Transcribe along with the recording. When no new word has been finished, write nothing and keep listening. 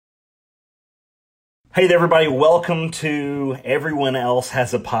Hey there, everybody. Welcome to Everyone Else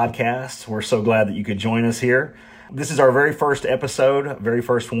Has a Podcast. We're so glad that you could join us here. This is our very first episode, very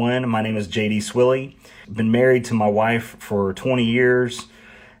first one. My name is JD Swilley. I've been married to my wife for 20 years,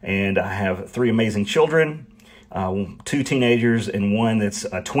 and I have 3 amazing children, 2 teenagers and 1 that's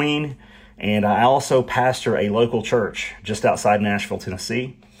a tween. And I also pastor a local church just outside Nashville,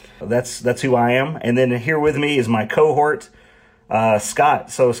 Tennessee. That's who I am. And then here with me is my cohort,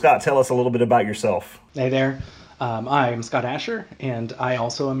 Scott. So Scott, tell us a little bit about yourself. Hey there. I'm Scott Asher, and I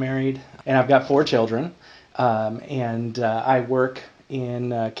also am married, and I've got 4 children. I work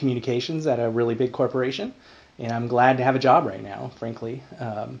in communications at a really big corporation, and I'm glad to have a job right now, frankly.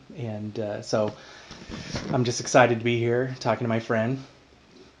 So I'm just excited to be here talking to my friend.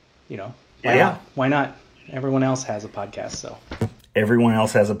 Why not? Everyone else has a podcast, so. Everyone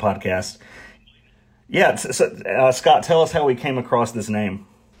else has a podcast. Yeah, so, Scott, tell us how we came across this name.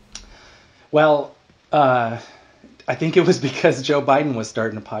 Well, I think it was because Joe Biden was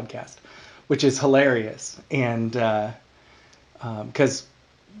starting a podcast, which is hilarious. And because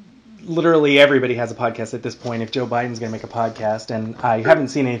literally everybody has a podcast at this point if Joe Biden's going to make a podcast. And I haven't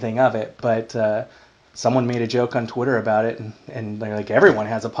seen anything of it, but someone made a joke on Twitter about it. And they're like, everyone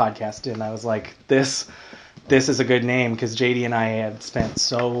has a podcast. And I was like, this is a good name, because JD and I had spent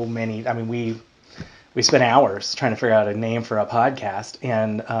so many, we spent hours trying to figure out a name for a podcast.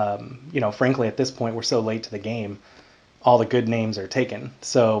 And, frankly, at this point, we're so late to the game. All the good names are taken.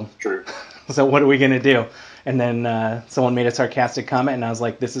 So, True. So what are we going to do? And then someone made a sarcastic comment, and I was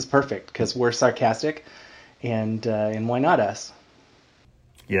like, this is perfect, because we're sarcastic, and why not us?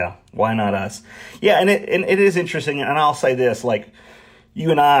 Yeah, why not us? Yeah, and it is interesting, and I'll say this, like, you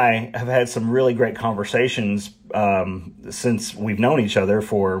and I have had some really great conversations since we've known each other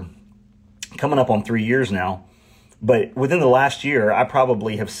for coming up on 3 years now. But within the last year, I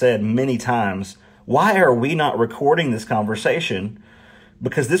probably have said many times, why are we not recording this conversation?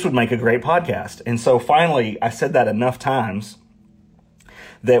 Because this would make a great podcast. And so finally, I said that enough times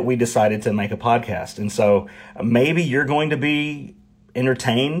that we decided to make a podcast. And so maybe you're going to be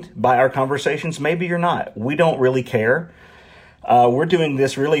entertained by our conversations. Maybe you're not. We don't really care. We're doing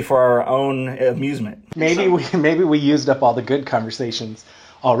this really for our own amusement. Maybe we used up all the good conversations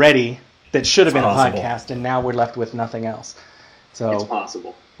already that should have been a podcast, and now we're left with nothing else. So it's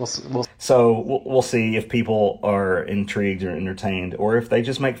possible. We'll see if people are intrigued or entertained, or if they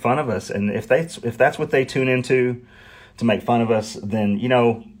just make fun of us. And if that's what they tune into, to make fun of us, then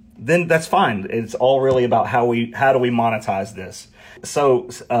then that's fine. It's all really about how do we monetize this. So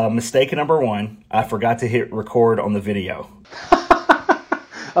mistake number 1, I forgot to hit record on the video.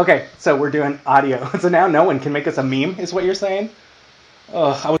 Okay, so we're doing audio. So now no one can make us a meme, is what you're saying?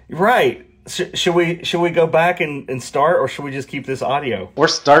 Right. Should we go back and start, or should we just keep this audio? Or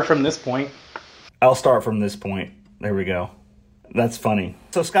start from this point. I'll start from this point. There we go. That's funny.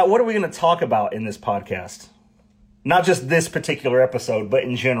 So Scott, what are we going to talk about in this podcast? Not just this particular episode, but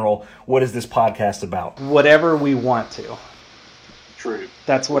in general, what is this podcast about? Whatever we want to. True.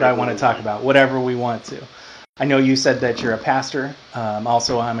 That's what I want to talk about. Whatever we want to. I know you said that you're a pastor.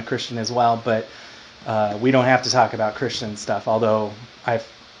 Also, I'm a Christian as well, but we don't have to talk about Christian stuff, although I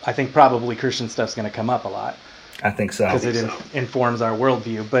think probably Christian stuff's going to come up a lot. I think so. Because it informs our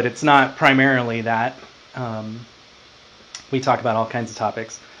worldview, but it's not primarily that. We talk about all kinds of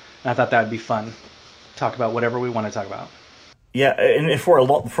topics, and I thought that would be fun. Talk about whatever we want to talk about. Yeah, and for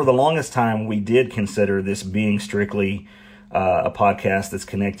the longest time, we did consider this being strictly a podcast that's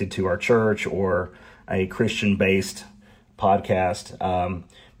connected to our church or a Christian-based podcast.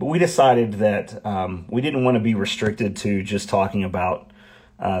 But we decided that we didn't want to be restricted to just talking about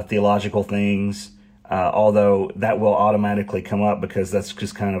theological things, although that will automatically come up because that's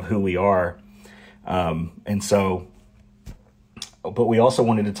just kind of who we are. But we also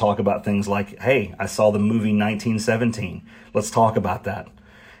wanted to talk about things like, hey, I saw the movie 1917. Let's talk about that.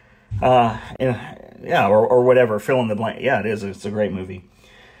 Or whatever, fill in the blank. Yeah, it is. It's a great movie.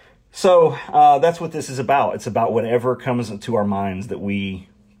 So that's what this is about. It's about whatever comes into our minds that we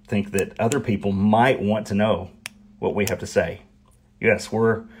think that other people might want to know what we have to say. Yes,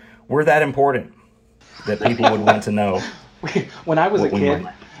 we're that important that people would want to know. When I was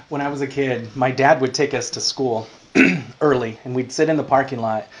a kid, my dad would take us to school early, and we'd sit in the parking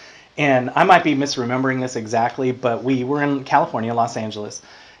lot. And I might be misremembering this exactly, but we were in California, Los Angeles,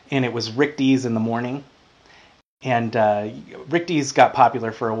 and it was Rick Dees in the morning. And Rick Dees got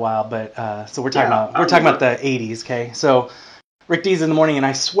popular for a while, but so we're talking about the 80s, okay? So Rick Dees in the morning, and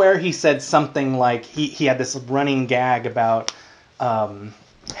I swear he said something like he had this running gag about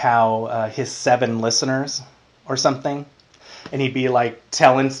how his 7 listeners or something. and he'd be like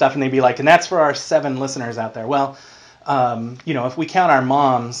telling stuff, and they'd be like, and that's for our 7 listeners out there. Well, if we count our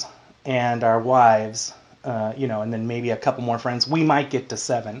moms and our wives, and then maybe a couple more friends, we might get to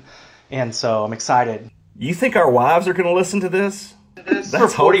 7. And so I'm excited. You think our wives are going to listen to this? That's for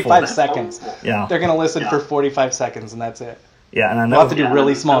 45 seconds. Yeah. They're going to listen for 45 seconds, and that's it. Yeah, and I know we'll have to do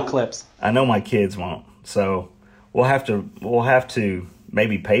really small clips. I know my kids won't. So we'll have to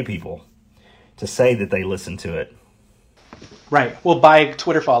maybe pay people to say that they listen to it. Right. We'll buy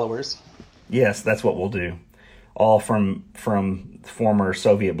Twitter followers. Yes, that's what we'll do. All from former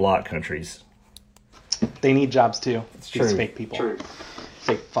Soviet bloc countries. They need jobs too. It's true. These fake people. True.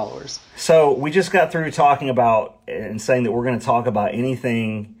 Fake followers. So we just got through talking about and saying that we're going to talk about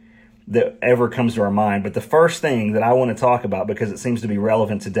anything that ever comes to our mind. But the first thing that I want to talk about, because it seems to be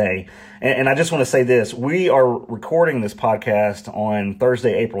relevant today, and I just want to say this, we are recording this podcast on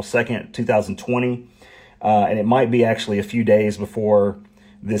Thursday, April 2nd, 2020, and it might be actually a few days before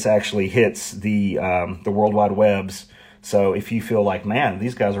this actually hits the World Wide Webs. So if you feel like, man,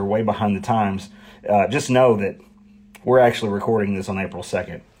 these guys are way behind the times, just know that we're actually recording this on April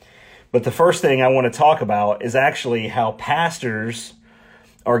 2nd. But the first thing I want to talk about is actually how pastors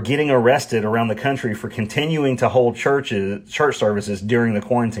are getting arrested around the country for continuing to hold church services during the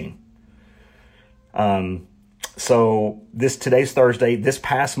quarantine. So today's Thursday. This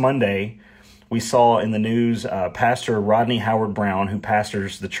past Monday, we saw in the news Pastor Rodney Howard-Browne, who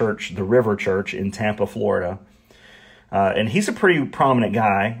pastors the church, the River Church in Tampa, Florida. And he's a pretty prominent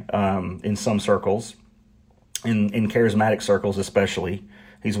guy in some circles, in charismatic circles especially.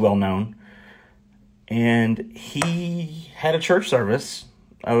 He's well known. And he had a church service,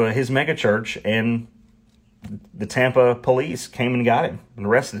 his mega church, and the Tampa police came and got him and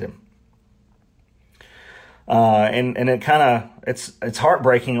arrested him. And it kind of, it's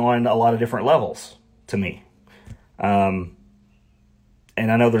heartbreaking on a lot of different levels to me. And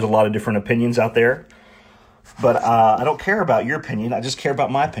I know there's a lot of different opinions out there, but I don't care about your opinion. I just care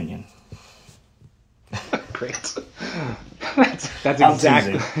about my opinion. Great. That's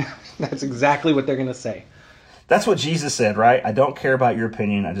exactly what they're going to say. That's what Jesus said, right? I don't care about your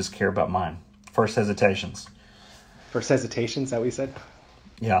opinion. I just care about mine. First hesitations. First hesitations, that what you said?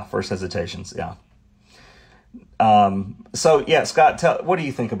 Yeah, first hesitations, yeah. Scott, what do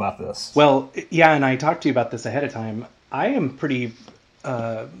you think about this? Well, yeah, and I talked to you about this ahead of time. I'm pretty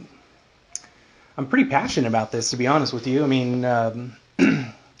passionate about this, to be honest with you. I mean,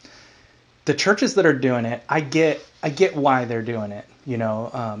 the churches that are doing it, I get why they're doing it,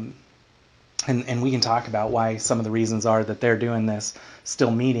 and we can talk about why some of the reasons are that they're doing this, still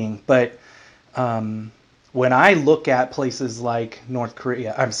meeting. But when I look at places like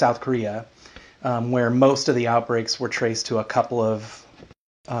South Korea, where most of the outbreaks were traced to a couple of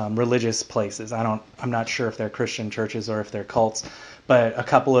religious places. I'm not sure if they're Christian churches or if they're cults, but a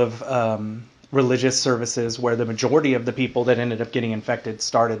couple of religious services where the majority of the people that ended up getting infected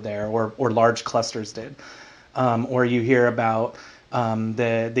started there, or large clusters did. Or you hear about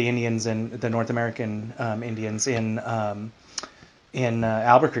the Indians and the North American Indians in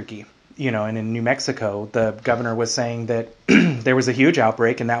Albuquerque. And in New Mexico, the governor was saying that there was a huge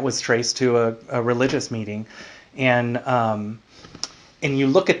outbreak, and that was traced to a religious meeting. And you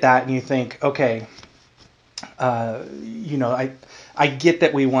look at that and you think, okay, I get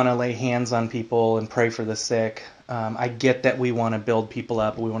that we want to lay hands on people and pray for the sick. I get that we want to build people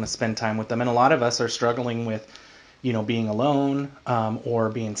up, we want to spend time with them. And a lot of us are struggling with, being alone or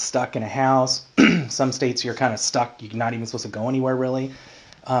being stuck in a house. Some states you're kind of stuck. You're not even supposed to go anywhere really.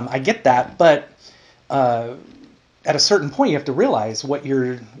 I get that, but at a certain point, you have to realize what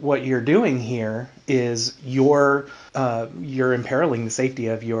you're doing here is you're imperiling the safety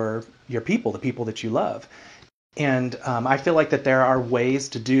of your people, the people that you love. And I feel like that there are ways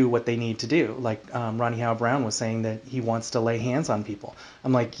to do what they need to do. Like Rodney Howard-Browne was saying that he wants to lay hands on people.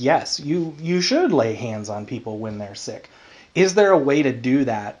 I'm like, yes, you should lay hands on people when they're sick. Is there a way to do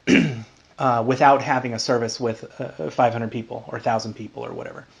that without having a service with 500 people or 1,000 people or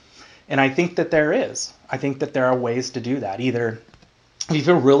whatever? And I think that there is. I think that there are ways to do that. Either if you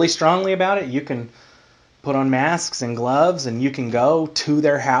feel really strongly about it, you can put on masks and gloves and you can go to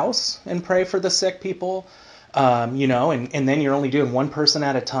their house and pray for the sick people. And then you're only doing one person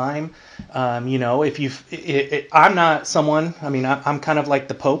at a time. I'm not someone, I'm kind of like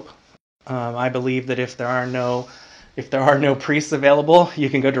the Pope. I believe that if there are no priests available, you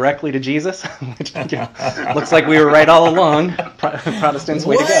can go directly to Jesus, which looks like we were right all along. Protestants,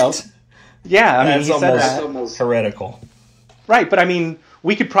 way to go. Yeah, that's he said that. Almost heretical. Right, but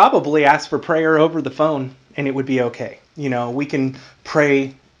we could probably ask for prayer over the phone and it would be okay. We can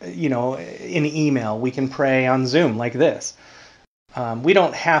pray, in email. We can pray on Zoom like this. We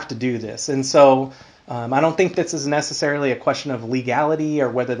don't have to do this. And so I don't think this is necessarily a question of legality or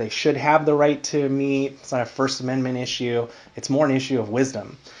whether they should have the right to meet. It's not a First Amendment issue. It's more an issue of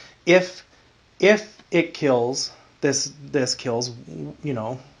wisdom. If it kills, this kills, 1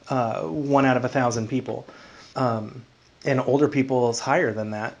 out of 1,000 people. And older people is higher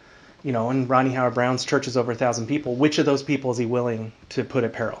than that. And Rodney Howard-Browne's church is over 1,000 people. Which of those people is he willing to put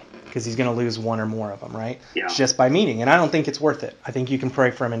at peril? Because he's going to lose one or more of them, right? Yeah. It's just by meeting. And I don't think it's worth it. I think you can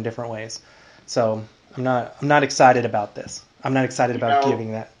pray for him in different ways. So I'm not excited about this. I'm not excited about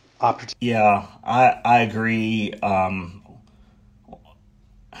giving that opportunity. Yeah, I agree.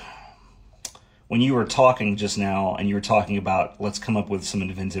 When you were talking just now, and you were talking about let's come up with some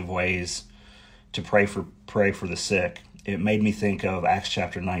inventive ways to pray for the sick, it made me think of Acts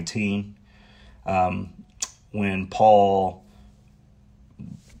chapter 19, when Paul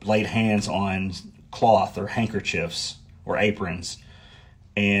laid hands on cloth or handkerchiefs or aprons,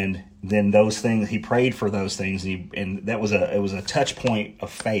 and then those things, he prayed for those things, and it was a touch point of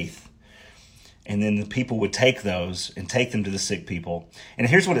faith. And then the people would take those and take them to the sick people. And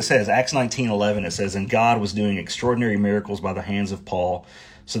here's what it says, Acts 19:11, it says, "And God was doing extraordinary miracles by the hands of Paul,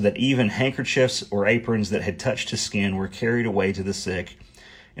 so that even handkerchiefs or aprons that had touched his skin were carried away to the sick,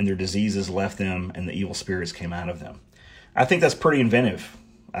 and their diseases left them, and the evil spirits came out of them." I think that's pretty inventive.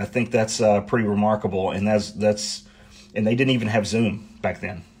 I think that's pretty remarkable, and that's and they didn't even have Zoom back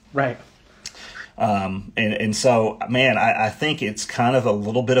then. Right. And so, man, I think it's kind of a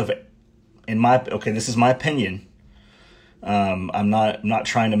little bit of, this is my opinion. I'm not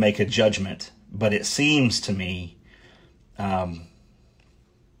trying to make a judgment, but it seems to me that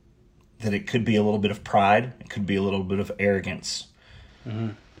it could be a little bit of pride. It could be a little bit of arrogance. Mm-hmm.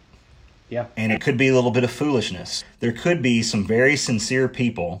 Yeah. And it could be a little bit of foolishness. There could be some very sincere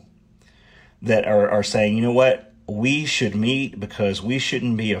people that are saying, you know what? We should meet because we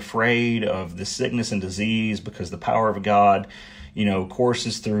shouldn't be afraid of the sickness and disease, because the power of God,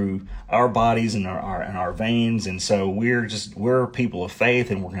 courses through our bodies and our veins. And so we're people of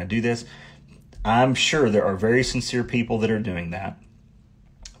faith, and we're going to do this. I'm sure there are very sincere people that are doing that,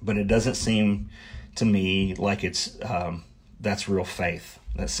 but it doesn't seem to me like that's real faith.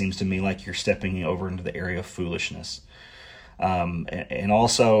 That seems to me like you're stepping over into the area of foolishness. And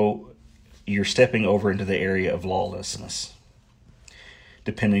also, you're stepping over into the area of lawlessness,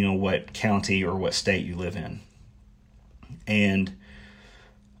 depending on what county or what state you live in. And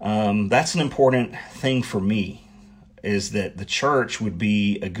that's an important thing for me, is that the church would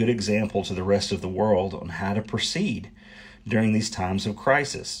be a good example to the rest of the world on how to proceed during these times of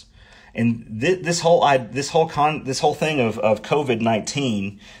crisis. And this whole thing of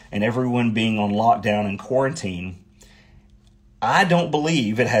COVID-19 and everyone being on lockdown and quarantine, I don't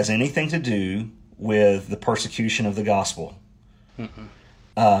believe it has anything to do with the persecution of the gospel.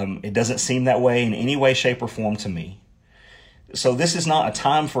 It doesn't seem that way in any way, shape, or form to me. So this is not a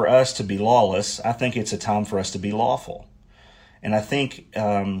time for us to be lawless. I think it's a time for us to be lawful. And I think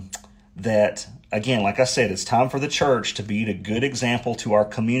that, again, like I said, it's time for the church to be a good example to our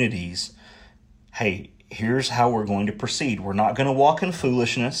communities. Hey, here's how we're going to proceed. We're not going to walk in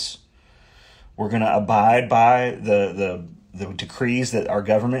foolishness. We're going to abide by the decrees that our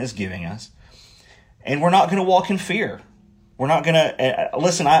government is giving us. And we're not going to walk in fear. We're not going to...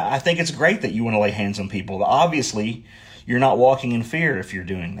 listen, I think it's great that you want to lay hands on people. Obviously, you're not walking in fear if you're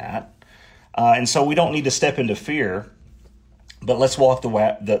doing that. And so we don't need to step into fear, but let's walk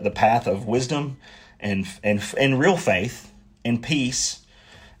the path of wisdom and real faith and peace,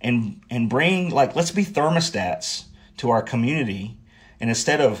 and bring, let's be thermostats to our community, and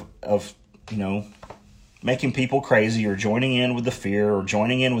instead of making people crazy or joining in with the fear or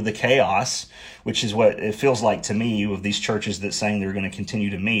joining in with the chaos, which is what it feels like to me with these churches that saying they're going to continue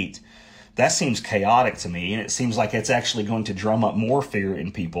to meet. That seems chaotic to me, and it seems like it's actually going to drum up more fear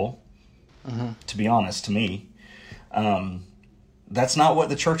in people, to be honest, to me. That's not what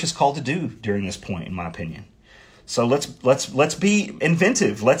the church is called to do during this point, in my opinion. So let's be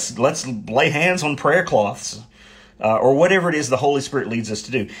inventive. Let's lay hands on prayer cloths, or whatever it is the Holy Spirit leads us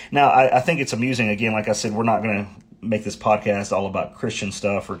to do. Now, I think it's amusing. Again, like I said, we're not going to make this podcast all about Christian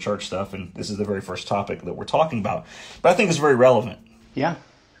stuff or church stuff, and this is the very first topic that we're talking about. But I think it's very relevant. Yeah.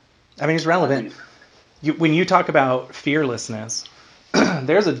 I mean, it's relevant. When you talk about fearlessness,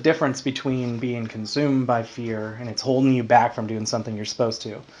 there's a difference between being consumed by fear and it's holding you back from doing something you're supposed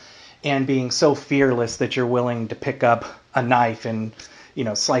to, and being so fearless that you're willing to pick up a knife and,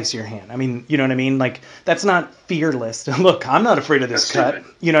 slice your hand. I mean, you know what I mean? Like, that's not fearless. Look, I'm not afraid of this cut.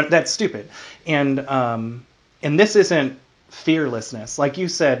 Stupid. That's stupid. And this isn't fearlessness. Like you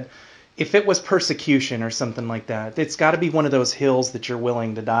said, if it was persecution or something like that, it's got to be one of those hills that you're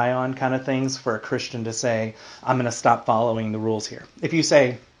willing to die on kind of things for a Christian to say, I'm going to stop following the rules here. If you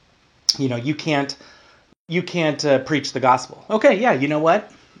say, you can't preach the gospel. Okay, yeah, you know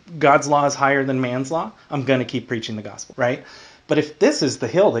what? God's law is higher than man's law. I'm going to keep preaching the gospel, right? But if this is the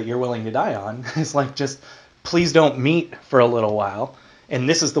hill that you're willing to die on, it's like, just please don't meet for a little while. And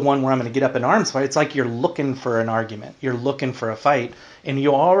this is the one where I'm going to get up in arms fight. It's like you're looking for an argument. You're looking for a fight. And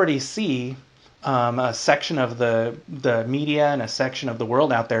you already see a section of the media and a section of the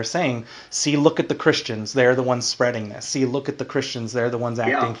world out there saying, see, look at the Christians. They're the ones spreading this. See, look at the Christians. They're the ones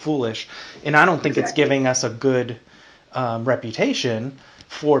acting foolish. And I don't think it's giving us a good reputation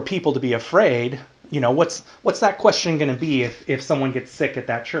for people to be afraid. What's that question going to be if someone gets sick at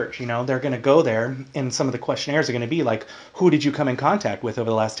that church? They're going to go there, and some of the questionnaires are going to be like, who did you come in contact with over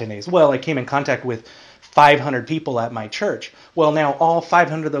the last 10 days? Well, I came in contact with 500 people at my church. Well, now all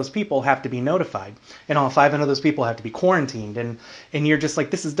 500 of those people have to be notified, and all 500 of those people have to be quarantined, and you're just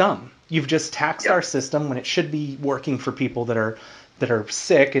like, this is dumb. You've just taxed our system when it should be working for people that are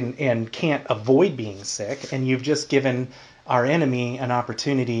sick and can't avoid being sick, and you've just given our enemy an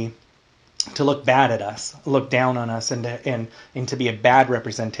opportunity to look bad at us, look down on us, and to be a bad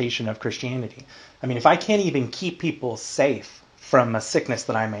representation of Christianity. I mean, if I can't even keep people safe from a sickness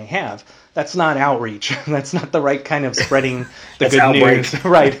that I may have, that's not outreach. That's not the right kind of spreading the good outbreak news.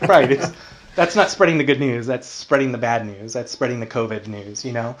 Right. That's not spreading the good news. That's spreading the bad news. That's spreading the COVID news,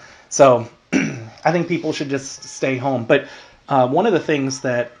 So I think people should just stay home. But one of the things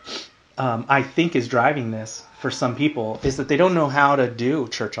that I think is driving this for some people is that they don't know how to do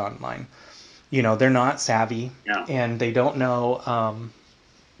church online. They're not savvy, and they don't know,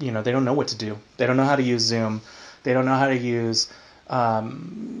 they don't know what to do. They don't know how to use Zoom. They don't know how to use,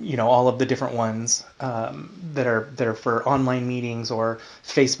 all of the different ones that are for online meetings or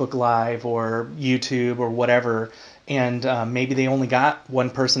Facebook Live or YouTube or whatever. And maybe they only got one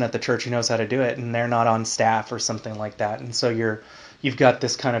person at the church who knows how to do it, and they're not on staff or something like that. And so you've got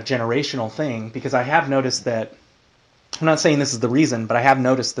this kind of generational thing, because I have noticed that. I'm not saying this is the reason, but I have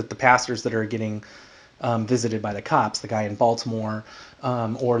noticed that the pastors that are getting visited by the cops, the guy in Baltimore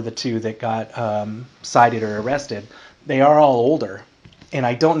or the two that got cited or arrested, they are all older. And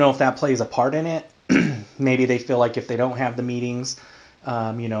I don't know if that plays a part in it. Maybe they feel like if they don't have the meetings,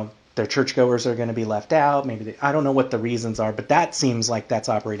 their churchgoers are going to be left out. I don't know what the reasons are, but that seems like that's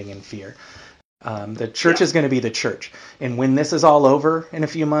operating in fear. The church is going to be the church. And when this is all over in a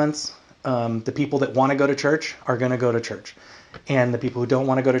few months, the people that want to go to church are going to go to church. And the people who don't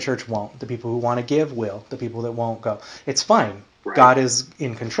want to go to church won't. The people who want to give will. The people that won't go. It's fine. Right. God is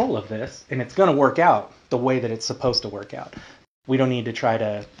in control of this, and it's going to work out the way that it's supposed to work out. We don't need to try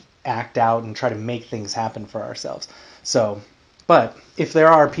to act out and try to make things happen for ourselves. But if there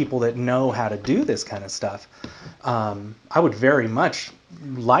are people that know how to do this kind of stuff, I would very much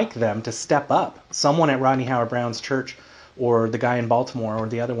like them to step up. Someone at Rodney Howard Brown's church, or the guy in Baltimore, or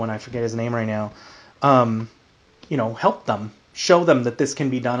the other one, I forget his name right now, help them, show them that this can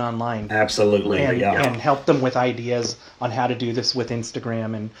be done online. Absolutely, and help them with ideas on how to do this with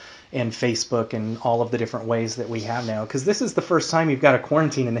Instagram and Facebook and all of the different ways that we have now. Because this is the first time you've got a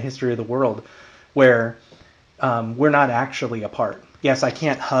quarantine in the history of the world where we're not actually apart. Yes, I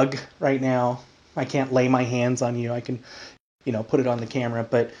can't hug right now. I can't lay my hands on you. I can, put it on the camera,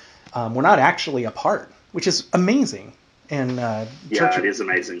 but we're not actually apart, which is amazing. And church, it is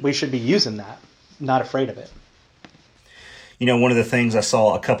amazing. We should be using that, not afraid of it. One of the things I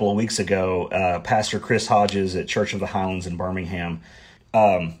saw a couple of weeks ago, Pastor Chris Hodges at Church of the Highlands in Birmingham.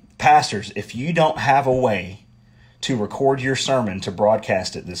 Pastors, if you don't have a way to record your sermon to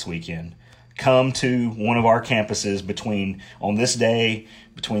broadcast it this weekend, come to one of our campuses on this day,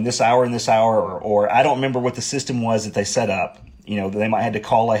 between this hour and this hour, or I don't remember what the system was that they set up. They might have to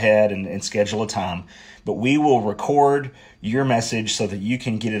call ahead and schedule a time. But we will record your message so that you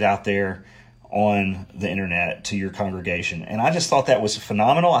can get it out there on the internet to your congregation. And I just thought that was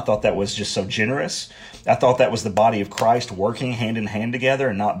phenomenal. I thought that was just so generous. I thought that was the body of Christ working hand in hand together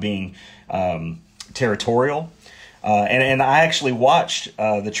and not being territorial. And I actually watched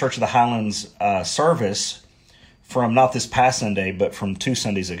the Church of the Highlands service from not this past Sunday, but from 2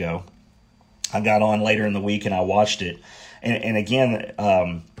 Sundays ago. I got on later in the week and I watched it. And again,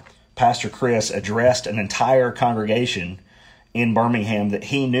 Pastor Chris addressed an entire congregation in Birmingham that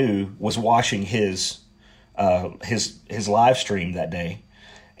he knew was watching his live stream that day.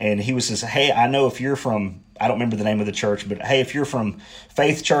 And he was just, hey, I know if you're from, I don't remember the name of the church, but hey, if you're from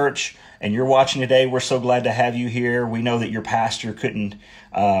Faith Church and you're watching today, we're so glad to have you here. We know that your pastor couldn't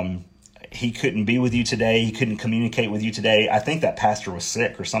he couldn't be with you today. He couldn't communicate with you today. I think that pastor was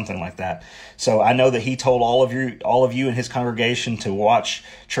sick or something like that. So I know that he told all of you and his congregation to watch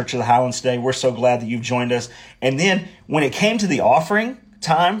Church of the Highlands today. We're so glad that you've joined us. And then when it came to the offering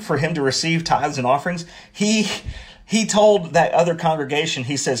time for him to receive tithes and offerings, he told that other congregation,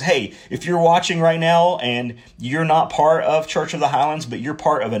 he says, hey, if you're watching right now and you're not part of Church of the Highlands, but you're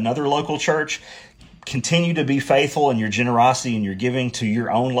part of another local church, continue to be faithful in your generosity and your giving to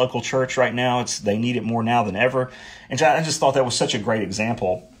your own local church right now. They need it more now than ever. And I just thought that was such a great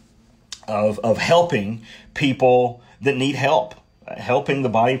example of helping people that need help, helping the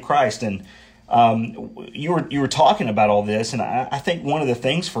body of Christ. And you were talking about all this, and I think one of the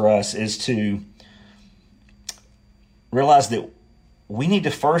things for us is to realize that we need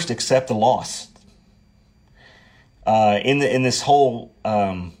to first accept the loss. In this whole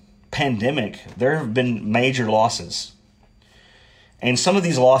pandemic, there have been major losses. And some of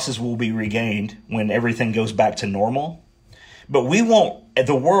these losses will be regained when everything goes back to normal. But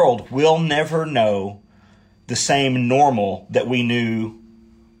the world will never know the same normal that we knew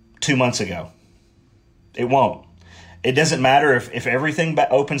 2 months ago. It won't. It doesn't matter if everything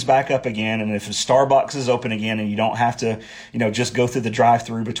opens back up again, and if Starbucks is open again and you don't have to, just go through the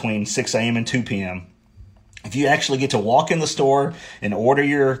drive-through between 6 a.m. and 2 p.m. If you actually get to walk in the store and order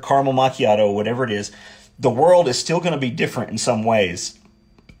your caramel macchiato, whatever it is, the world is still going to be different in some ways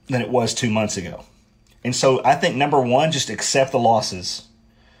than it was 2 months ago. And so I think, number one, just accept the losses.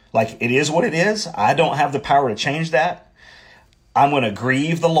 Like, it is what it is. I don't have the power to change that. I'm going to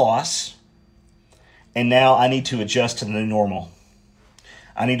grieve the loss. And now I need to adjust to the new normal.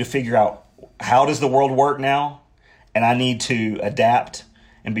 I need to figure out, how does the world work now? And I need to adapt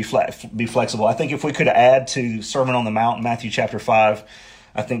and be flexible. I think if we could add to Sermon on the Mount, Matthew chapter 5,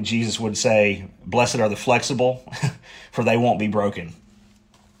 I think Jesus would say, blessed are the flexible, for they won't be broken.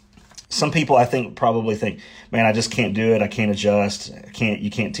 Some people, I think, probably think, man, I just can't do it. I can't adjust. You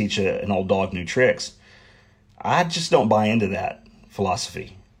can't teach an old dog new tricks. I just don't buy into that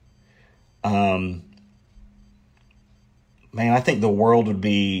philosophy. Man, I think the world would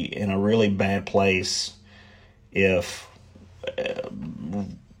be in a really bad place if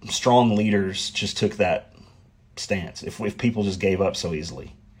strong leaders just took that stance, if people just gave up so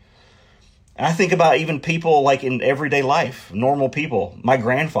easily. And I think about even people like in everyday life, normal people. My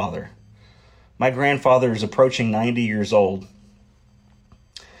grandfather is approaching 90 years old.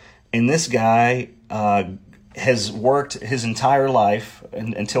 And this guy has worked his entire life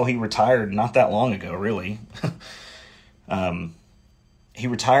until he retired not that long ago, really. He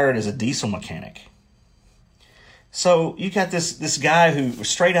retired as a diesel mechanic. So you got this guy who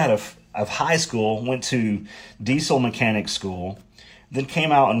straight out of high school went to diesel mechanic school, then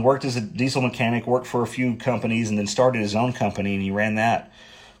came out and worked as a diesel mechanic, worked for a few companies, and then started his own company, and he ran that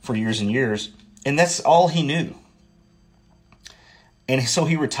for years and years. And that's all he knew. And so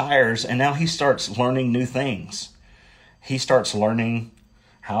he retires, and now he starts learning new things. He starts learning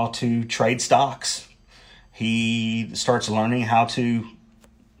how to trade stocks. He starts learning how to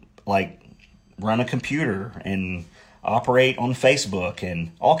run a computer and operate on Facebook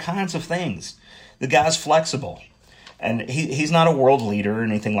and all kinds of things. The guy's flexible. And he's not a world leader or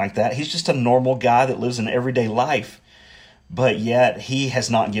anything like that. He's just a normal guy that lives an everyday life. But yet he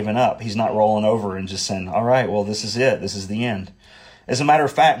has not given up. He's not rolling over and just saying, all right, well, this is it. This is the end. As a matter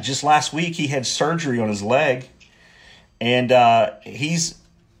of fact, just last week he had surgery on his leg. And he's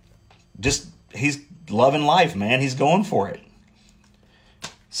loving life, man. He's going for it.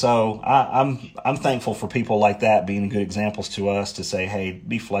 So I'm thankful for people like that being good examples to us to say, hey,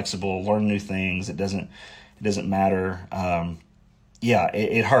 be flexible, learn new things. It doesn't matter.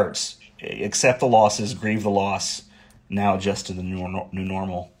 It hurts. Accept the losses, grieve the loss. Now adjust to the new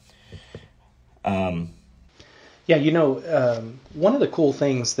normal. One of the cool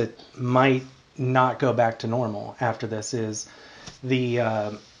things that might not go back to normal after this is the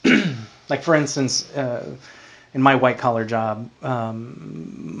like, for instance, in my white collar job,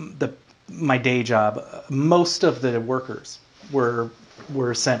 my day job, most of the workers were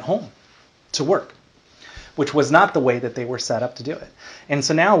sent home to work, which was not the way that they were set up to do it. And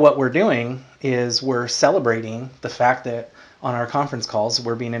so now what we're doing is we're celebrating the fact that on our conference calls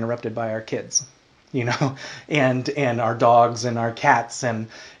we're being interrupted by our kids, and our dogs and our cats, and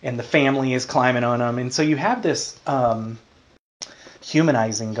the family is climbing on them. And so you have this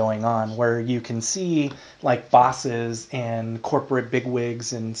humanizing going on where you can see like bosses and corporate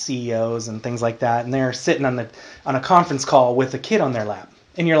bigwigs and CEOs and things like that, and they're sitting on a conference call with a kid on their lap,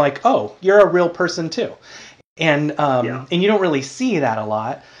 and you're like, oh, you're a real person too. And and you don't really see that a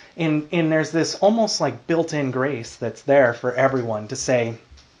lot, and there's this almost like built-in grace that's there for everyone to say,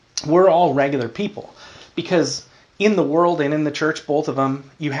 we're all regular people. Because in the world and in the church, both of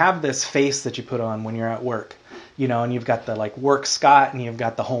them, you have this face that you put on when you're at work, and you've got the like work Scott and you've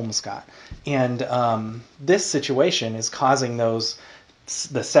got the home Scott. And this situation is causing the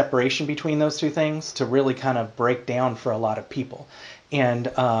separation between those two things to really kind of break down for a lot of people. And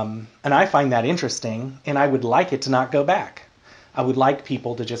I find that interesting, and I would like it to not go back. I would like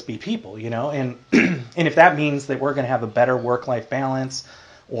people to just be people, and and if that means that we're going to have a better work-life balance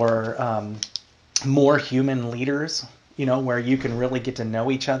or more human leaders, where you can really get to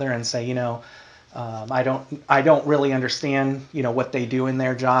know each other and say, I don't really understand, what they do in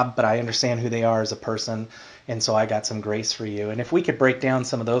their job, but I understand who they are as a person, and so I got some grace for you. And if we could break down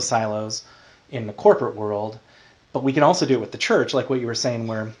some of those silos in the corporate world, but we can also do it with the church, like what you were saying,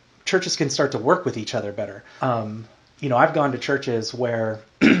 where churches can start to work with each other better. I've gone to churches where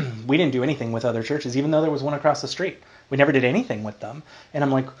we didn't do anything with other churches, even though there was one across the street. We never did anything with them. And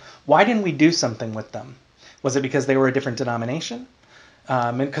I'm like, why didn't we do something with them? Was it because they were a different denomination?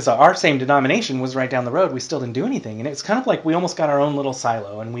 Because our same denomination was right down the road. We still didn't do anything. And it's kind of like we almost got our own little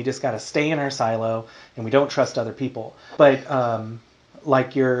silo, and we just got to stay in our silo, and we don't trust other people. But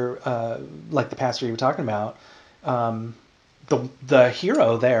like the pastor you were talking about, the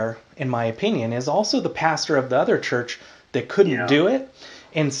hero there, in my opinion, is also the pastor of the other church that couldn't do it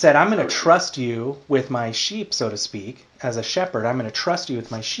and said, I'm going to trust you with my sheep, so to speak, as a shepherd. I'm going to trust you with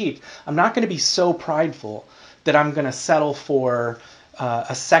my sheep. I'm not going to be so prideful that I'm going to settle for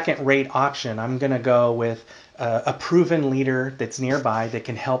a second-rate option. I'm going to go with a proven leader that's nearby that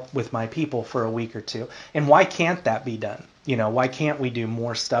can help with my people for a week or two. And why can't that be done? Why can't we do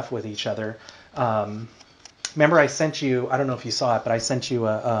more stuff with each other? Remember I sent you, I don't know if you saw it, but I sent you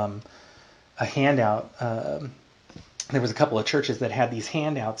a handout. There was a couple of churches that had these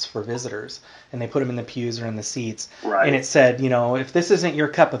handouts for visitors, and they put them in the pews or in the seats. Right. And it said, if this isn't your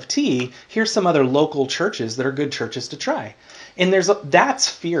cup of tea, here's some other local churches that are good churches to try. And that's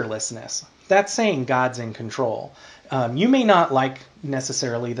fearlessness. That's saying God's in control. You may not like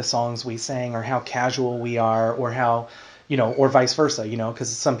necessarily the songs we sang or how casual we are or how, or vice versa, because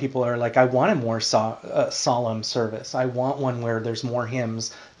some people are like, I want a more solemn service. I want one where there's more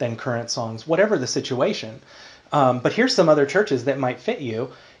hymns than current songs, whatever the situation. But here's some other churches that might fit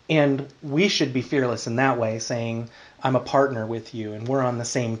you, and we should be fearless in that way, saying, I'm a partner with you, and we're on the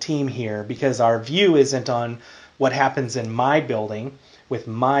same team here, because our view isn't on what happens in my building with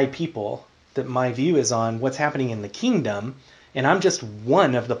my people, that my view is on what's happening in the kingdom, and I'm just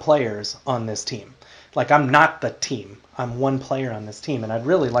one of the players on this team. Like, I'm not the team. I'm one player on this team, and I'd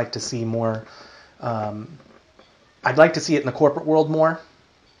really like to see more. I'd like to see it in the corporate world more.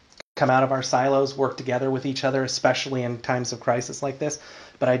 Come out of our silos, work together with each other, especially in times of crisis like this.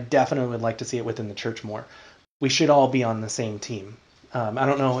 But I definitely would like to see it within the church more. We should all be on the same team. I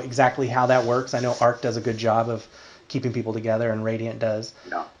don't know exactly how that works. I know ARC does a good job of keeping people together, and Radiant does.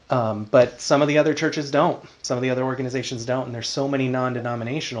 Yeah. But some of the other churches don't. Some of the other organizations don't. And there's so many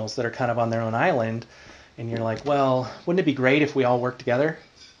non-denominationals that are kind of on their own island. And you're like, well, wouldn't it be great if we all work together?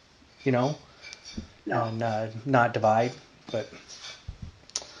 And not divide. But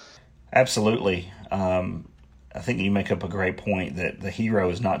absolutely. I think you make up a great point that the hero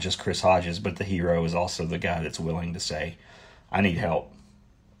is not just Chris Hodges, but the hero is also the guy that's willing to say, I need help.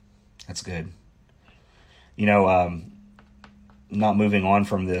 That's good. Not moving on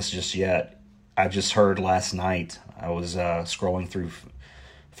from this just yet, I just heard last night, I was scrolling through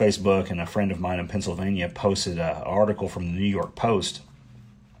Facebook, and a friend of mine in Pennsylvania posted an article from the New York Post.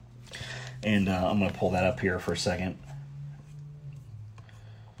 And I'm going to pull that up here for a second.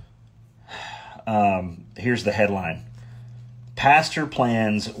 Here's the headline. Pastor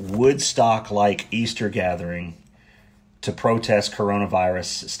plans Woodstock-like Easter gathering to protest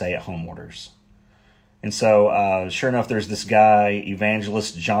coronavirus stay-at-home orders. And so, sure enough, there's this guy,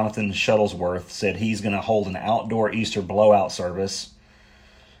 evangelist Jonathan Shuttlesworth, said he's going to hold an outdoor Easter blowout service,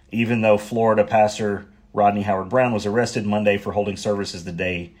 even though Florida pastor Rodney Howard-Browne was arrested Monday for holding services the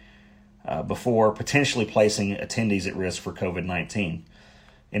day before, potentially placing attendees at risk for COVID-19.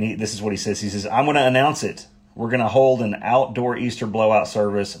 And this is what he says. He says, I'm going to announce it. We're going to hold an outdoor Easter blowout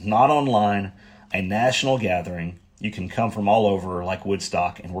service, not online, a national gathering. You can come from all over like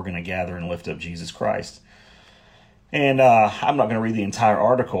Woodstock, and we're going to gather and lift up Jesus Christ. And I'm not going to read the entire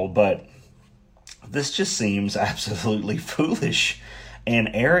article, but this just seems absolutely foolish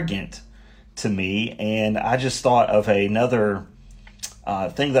and arrogant to me. And I just thought of another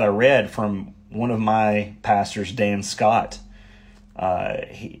thing that I read from one of my pastors, Dan Scott.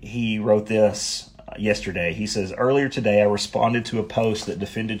 He wrote this yesterday. He says, earlier today I responded to a post that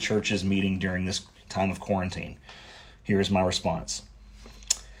defended churches meeting during this time of quarantine. Here is my response.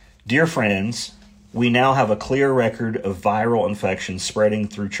 Dear friends, we now have a clear record of viral infections spreading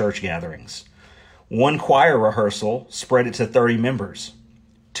through church gatherings. One choir rehearsal spread it to 30 members.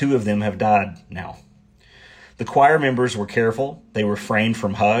 2 of them have died now. The choir members were careful. They refrained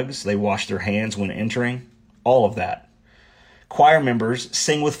from hugs. They washed their hands when entering. All of that. Choir members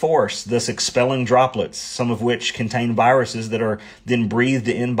sing with force, thus expelling droplets, some of which contain viruses that are then breathed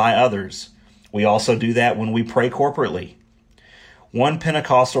in by others. We also do that when we pray corporately. One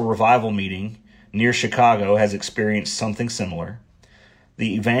Pentecostal revival meeting near Chicago has experienced something similar.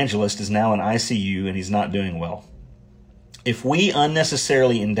 The evangelist is now in ICU and he's not doing well. If we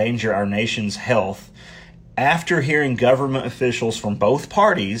unnecessarily endanger our nation's health after hearing government officials from both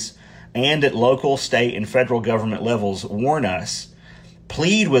parties and at local, state, and federal government levels warn us,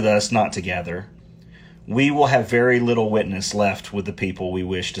 plead with us not to gather, we will have very little witness left with the people we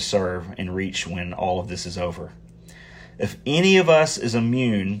wish to serve and reach when all of this is over. If any of us is if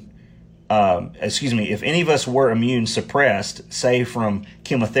any of us were immune suppressed, say from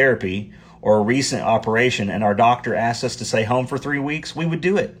chemotherapy or a recent operation, and our doctor asked us to stay home for 3 weeks, we would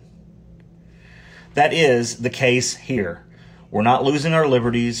do it. That is the case here. We're not losing our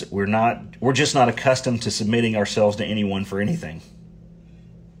liberties. We're just not accustomed to submitting ourselves to anyone for anything.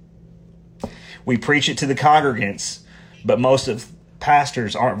 We preach it to the congregants, but most of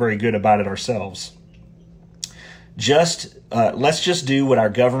pastors aren't very good about it ourselves. Let's just do what our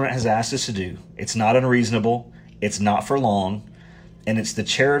government has asked us to do. It's not unreasonable. It's not for long. And it's the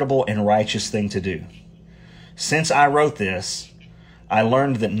charitable and righteous thing to do. Since I wrote this, I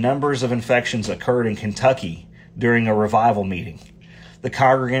learned that numbers of infections occurred in Kentucky during a revival meeting. The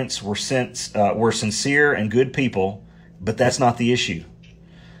congregants were sincere and good people, but that's not the issue.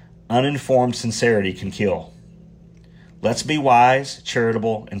 Uninformed sincerity can kill. Let's be wise,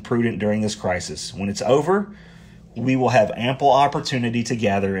 charitable, and prudent during this crisis. When it's over, we will have ample opportunity to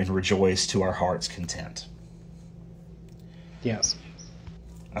gather and rejoice to our heart's content. Yes.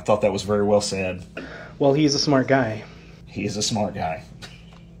 I thought that was very well said. Well, he's a smart guy. He is a smart guy.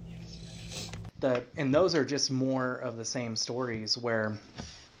 And those are just more of the same stories where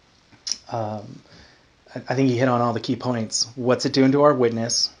I think you hit on all the key points. What's it doing to our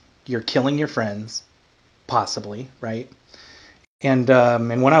witness? You're killing your friends, possibly, right? And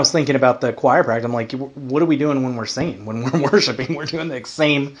when I was thinking about the choir practice, I'm like, what are we doing when we're singing? When we're worshiping, we're doing the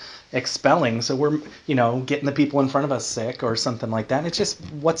same expelling. So we're, getting the people in front of us sick or something like that. And it's just,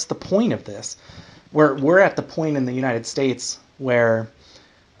 what's the point of this? We're at the point in the United States where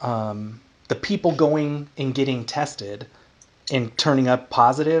the people going and getting tested and turning up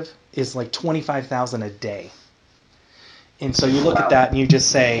positive is like 25,000 a day. And so you look at that and you just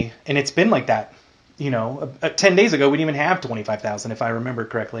say, and it's been like that. 10 days ago, we didn't even have 25,000, if I remember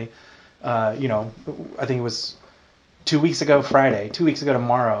correctly. I think it was 2 weeks ago Friday. 2 weeks ago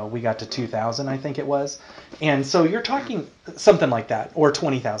tomorrow, we got to 2,000, I think it was. And so you're talking something like that, or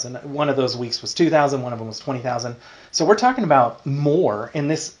 20,000. One of those weeks was 2,000, one of them was 20,000. So we're talking about more, and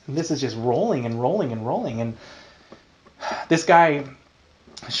this is just rolling and rolling and rolling. And this guy,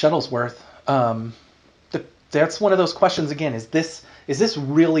 Shuttlesworth, that's one of those questions again. Is this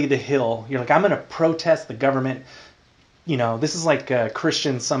really the hill? You're like, I'm going to protest the government. This is like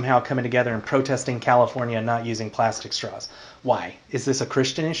Christians somehow coming together and protesting California not using plastic straws. Why? Is this a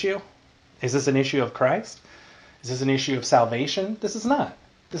Christian issue? Is this an issue of Christ? Is this an issue of salvation? This is not.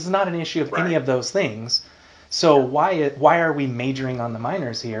 This is not an issue of any of those things. So why are we majoring on the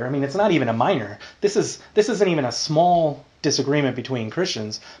minors here? I mean, it's not even a minor. This isn't even a small disagreement between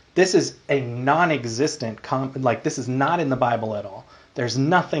Christians. This is a non-existent this is not in the Bible at all. There's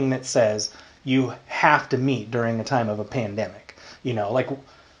nothing that says you have to meet during the time of a pandemic.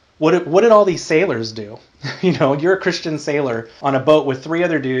 What did all these sailors do? You're a Christian sailor on a boat with 3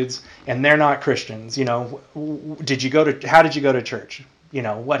 other dudes and they're not Christians. How did you go to church?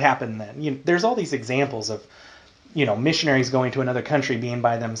 What happened then? There's all these examples of, missionaries going to another country being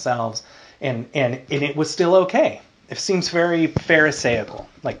by themselves and it was still okay. It seems very Pharisaical,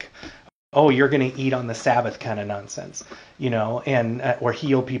 like, oh, you're going to eat on the Sabbath kind of nonsense, or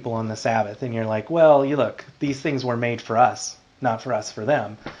heal people on the Sabbath. And you're like, well, look, these things were made for us, not for us for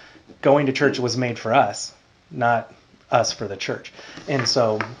them. Going to church was made for us, not us for the church. And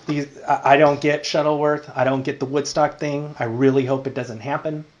so I don't get Shuttleworth. I don't get the Woodstock thing. I really hope it doesn't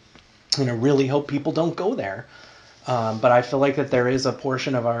happen. And I really hope people don't go there. But I feel like that there is a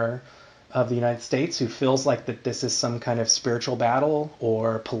portion of the United States who feels like that this is some kind of spiritual battle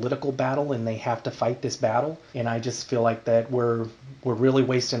or political battle and they have to fight this battle. And I just feel like that we're really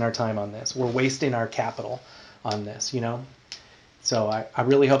wasting our time on this. We're wasting our capital on this, So I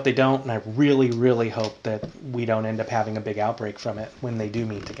really hope they don't, and I really, really hope that we don't end up having a big outbreak from it when they do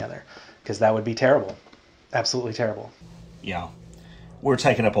meet together, because that would be terrible. Absolutely terrible. Yeah. We're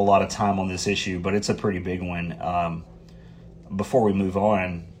taking up a lot of time on this issue, but it's a pretty big one. Before we move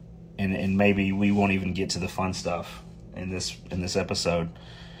on, and maybe we won't even get to the fun stuff in this episode.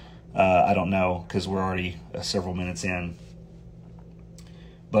 I don't know, because we're already several minutes in.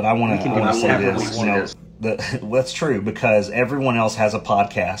 But I want to say this. That's true, because everyone else has a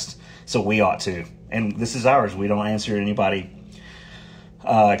podcast, so we ought to. And this is ours. We don't answer anybody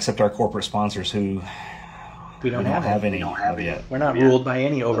except our corporate sponsors, who we don't have any yet. We're not ruled by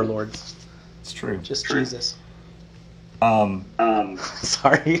any overlords. It's true. Just Jesus.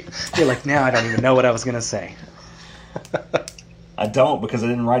 Sorry. You're like, now I don't even know what I was going to say. I don't, because I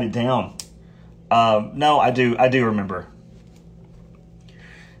didn't write it down. No, I do remember.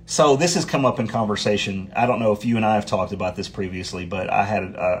 So this has come up in conversation. I don't know if you and I have talked about this previously, but I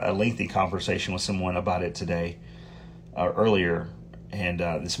had a lengthy conversation with someone about it today, earlier, and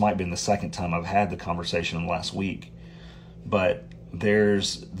this might have been the second time I've had the conversation in the last week. But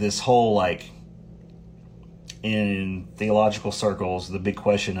there's this whole, like, in theological circles, the big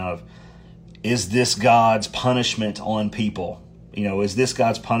question of, is this God's punishment on people? Is this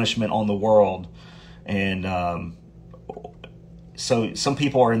God's punishment on the world? And so some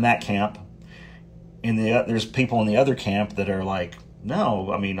people are in that camp. There's people in the other camp that are like,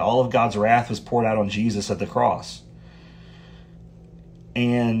 no, all of God's wrath was poured out on Jesus at the cross.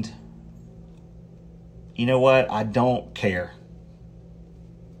 And you know what? I don't care.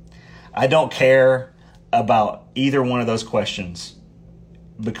 I don't care about either one of those questions,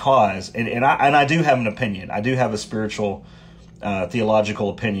 because, and I do have an opinion. I do have a spiritual, theological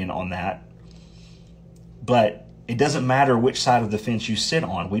opinion on that. But it doesn't matter which side of the fence you sit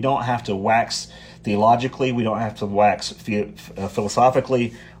on. We don't have to wax theologically. We don't have to wax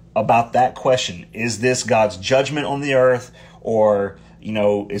philosophically about that question. Is this God's judgment on the earth? Or,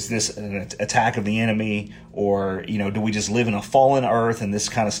 is this an attack of the enemy? Or, do we just live in a fallen earth and this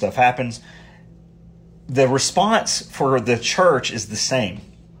kind of stuff happens? The response for the church is the same,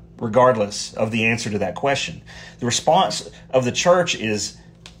 regardless of the answer to that question. The response of the church is,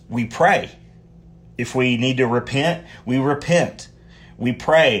 we pray. If we need to repent, we repent. We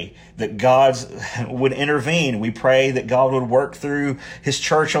pray that God would intervene. We pray that God would work through His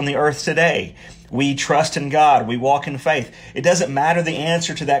church on the earth today. We trust in God. We walk in faith. It doesn't matter the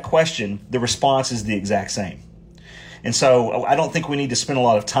answer to that question. The response is the exact same. And so I don't think we need to spend a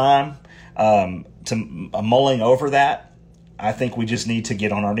lot of time mulling over that. I think we just need to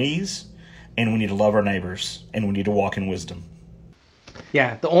get on our knees, and we need to love our neighbors, and we need to walk in wisdom.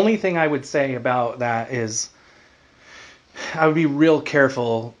 Yeah, the only thing I would say about that is I would be real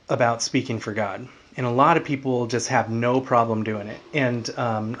careful about speaking for God. And a lot of people just have no problem doing it. And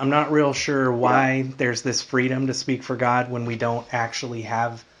I'm not real sure why there's this freedom to speak for God when we don't actually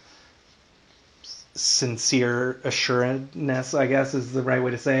have sincere assuredness, I guess is the right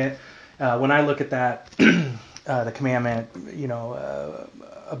way to say it. When I look at that, the commandment,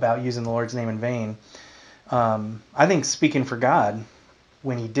 about using the Lord's name in vain, I think speaking for God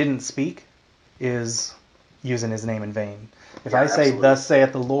when He didn't speak is using His name in vain. If I say, absolutely, thus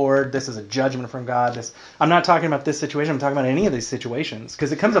saith the Lord, this is a judgment from God. I'm not talking about this situation. I'm talking about any of these situations,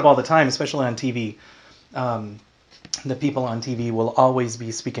 because it comes up all the time, especially on TV. The people on TV will always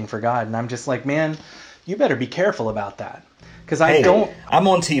be speaking for God. And I'm just like, man, you better be careful about that. Because I'm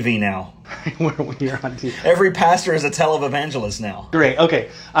on TV now. You're on TV. Every pastor is a televangelist now. Great. Okay.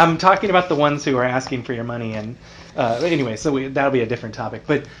 I'm talking about the ones who are asking for your money. And anyway, so that'll be a different topic.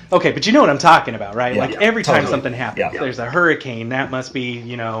 But okay, but you know what I'm talking about, right? Yeah, every time totally something happens, there's a hurricane, that must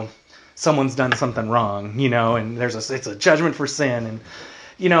be, someone's done something wrong, and it's a judgment for sin.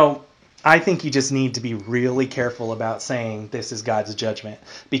 And, I think you just need to be really careful about saying this is God's judgment,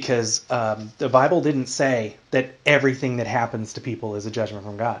 because the Bible didn't say that everything that happens to people is a judgment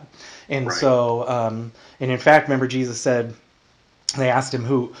from God. And right. So, and in fact, remember Jesus said, they asked him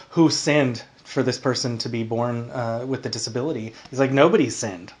who sinned for this person to be born with the disability. He's like, nobody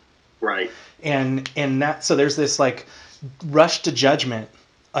sinned. Right. And that, so there's this like rush to judgment,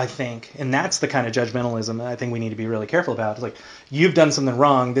 I think, and that's the kind of judgmentalism that I think we need to be really careful about. It's like, you've done something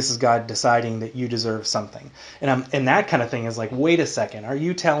wrong. This is God deciding that you deserve something. And that kind of thing is like, wait a second. Are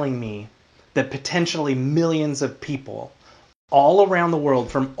you telling me that potentially millions of people all around the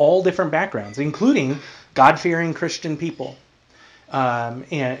world from all different backgrounds, including God-fearing Christian people,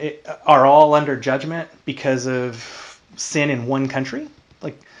 are all under judgment because of sin in one country?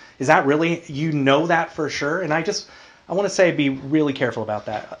 Like, is that really, that for sure? And I want to say be really careful about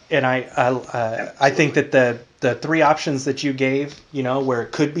that. And I think that the three options that you gave, where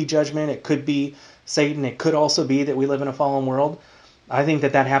it could be judgment, it could be Satan, it could also be that we live in a fallen world. I think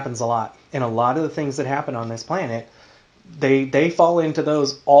that happens a lot. And a lot of the things that happen on this planet, they fall into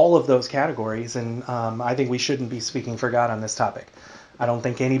all of those categories. And I think we shouldn't be speaking for God on this topic. I don't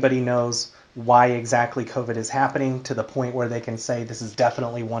think anybody knows why exactly COVID is happening to the point where they can say this is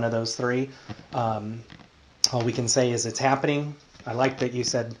definitely one of those three. All we can say is it's happening. I like that you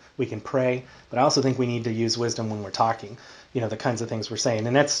said we can pray, but I also think we need to use wisdom when we're talking, the kinds of things we're saying.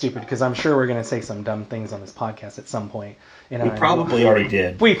 And that's stupid because I'm sure we're going to say some dumb things on this podcast at some point. And we probably already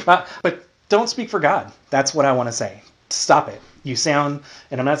did. But don't speak for God. That's what I want to say. Stop it. You sound,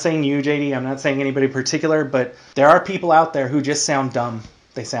 and I'm not saying you, JD, I'm not saying anybody in particular, but there are people out there who just sound dumb.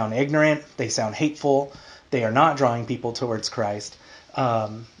 They sound ignorant. They sound hateful. They are not drawing people towards Christ.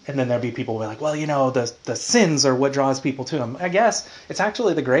 And then there'll be people who are like, well, the sins are what draws people to him. I guess it's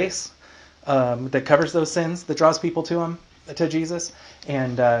actually the grace that covers those sins that draws people to him, to Jesus.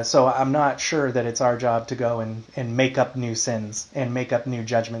 And so I'm not sure that it's our job to go and make up new sins and make up new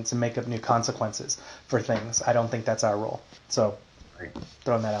judgments and make up new consequences for things. I don't think that's our role. So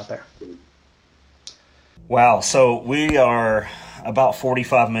throwing that out there. Wow. So we are about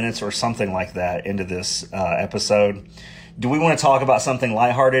 45 minutes or something like that into this episode. Do we want to talk about something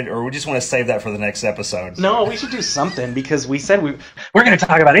lighthearted, or we just want to save that for the next episode? No, we should do something, because we said we're going to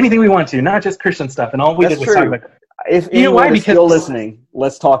talk about anything we want to, not just Christian stuff. And all we did was talk about. If anyone is still listening,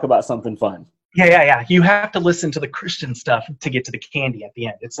 let's talk about something fun. Yeah. You have to listen to the Christian stuff to get to the candy at the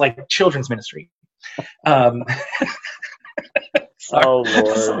end. It's like children's ministry. Oh, Lord.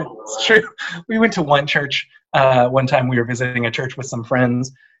 It's true. We went to one church one time. We were visiting a church with some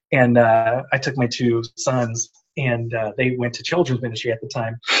friends, and I took my two sons, and they went to children's ministry at the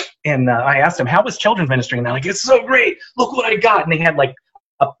time. And I asked them, how was children's ministry? And they're like, it's so great. Look what I got. And they had like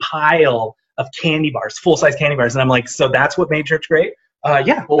a pile of candy bars, full-size candy bars. And I'm like, so that's what made church great?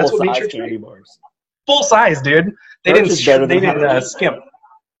 Yeah, that's what made church candy great. Bars. Full size, dude. They didn't skip.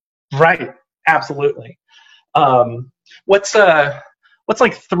 Right. Absolutely. What's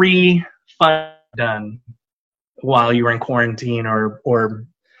like three fun done while you were in quarantine or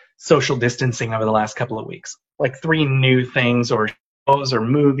social distancing over the last couple of weeks? Like three new things, or shows, or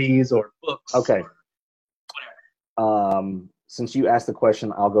movies, or books. Okay. Since you asked the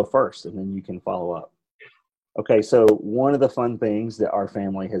question, I'll go first, and then you can follow up. Okay, so one of the fun things that our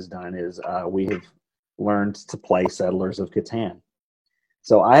family has done is we have learned to play Settlers of Catan.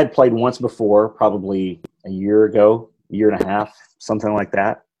 So I had played once before, probably a year ago, year and a half, something like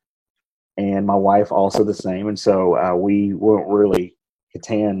that. And my wife also the same. And so we weren't really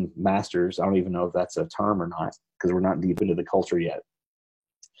Catan masters. I don't even know if that's a term or not, because we're not deep into the culture yet.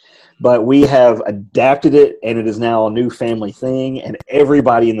 But we have adapted it, and it is now a new family thing, and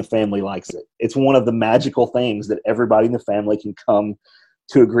everybody in the family likes it. It's one of the magical things that everybody in the family can come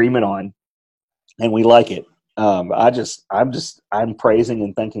to agreement on, and we like it. I'm praising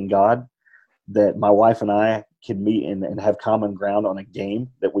and thanking God that my wife and I can meet and have common ground on a game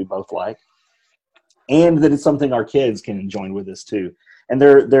that we both like, and that it's something our kids can join with us too. And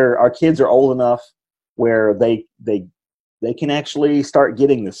our kids are old enough where they can actually start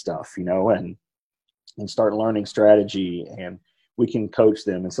getting this stuff, and start learning strategy, and we can coach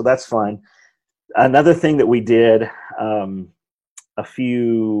them. And so that's fun. Another thing that we did a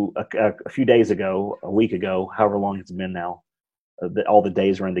few days ago, a week ago, however long it's been now, all the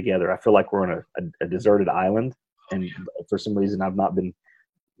days run together. I feel like we're on a deserted island, and for some reason I've not been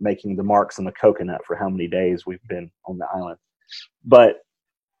making the marks on the coconut for how many days we've been on the island. But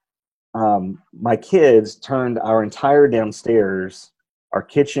my kids turned our entire downstairs, our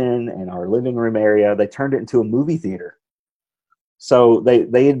kitchen and our living room area, they turned it into a movie theater. So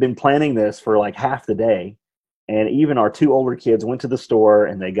they had been planning this for like half the day. And even our two older kids went to the store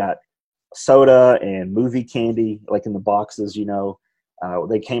and they got soda and movie candy, like in the boxes,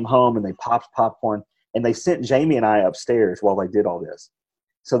 they came home and they popped popcorn, and they sent Jamie and I upstairs while they did all this.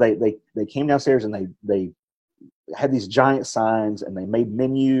 So they came downstairs and they had these giant signs, and they made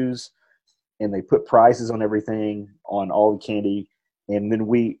menus, and they put prices on everything, on all the candy. And then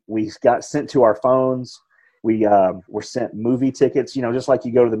we got sent to our phones. We were sent movie tickets, just like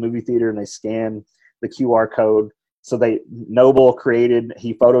you go to the movie theater and they scan the QR code. So Noble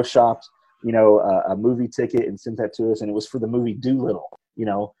he photoshopped, a movie ticket and sent that to us. And it was for the movie Doolittle,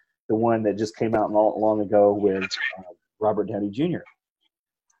 the one that just came out long ago with Robert Downey Jr.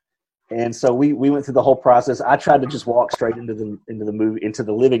 And so we went through the whole process. I tried to just walk straight into the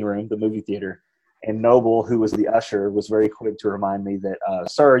living room, the movie theater. And Noble, who was the usher, was very quick to remind me that,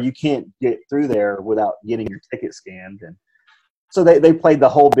 sir, you can't get through there without getting your ticket scanned. And So they played the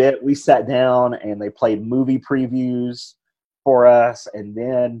whole bit. We sat down and they played movie previews for us, and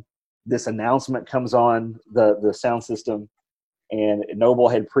then this announcement comes on the sound system, and Noble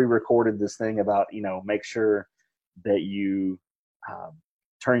had pre-recorded this thing about, make sure that you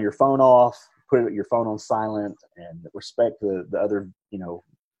turn your phone off, put your phone on silent, and respect the other,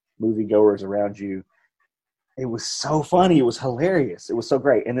 moviegoers around you. It was so funny. It was hilarious. It was so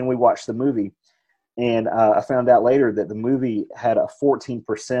great. And then we watched the movie, and I found out later that the movie had a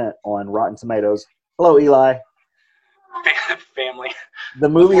 14% on Rotten Tomatoes. Hello, Eli. Family. The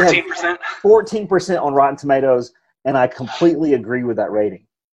movie 14%? had 14% on Rotten Tomatoes, and I completely agree with that rating.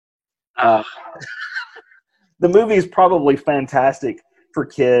 The movie is probably fantastic for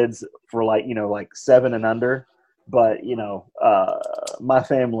kids for like 7 and under, but my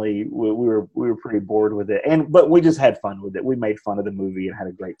family, we were pretty bored with it, but we just had fun with it. We made fun of the movie and had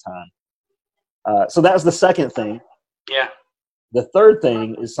a great time. So that was the second thing. Yeah. The third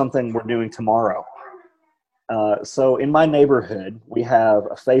thing is something we're doing tomorrow. So in my neighborhood, we have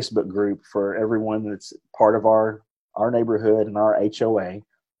a Facebook group for everyone that's part of our neighborhood and our HOA.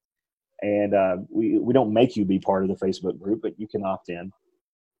 And we don't make you be part of the Facebook group, but you can opt in.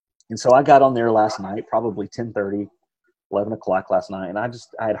 And so I got on there last night, probably 10:30, 11 o'clock last night, and I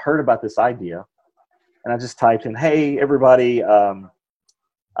had heard about this idea, and I just typed in, "Hey, everybody,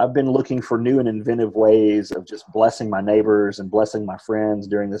 I've been looking for new and inventive ways of just blessing my neighbors and blessing my friends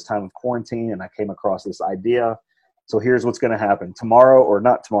during this time of quarantine, and I came across this idea. So here's what's going to happen. Tomorrow, or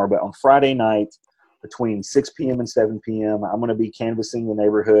not tomorrow, but on Friday night between 6 p.m. and 7 p.m., I'm going to be canvassing the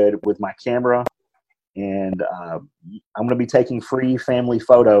neighborhood with my camera, and I'm going to be taking free family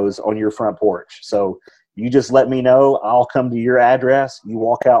photos on your front porch. So you just let me know. I'll come to your address. You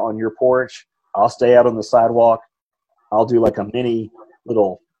walk out on your porch. I'll stay out on the sidewalk. I'll do like a mini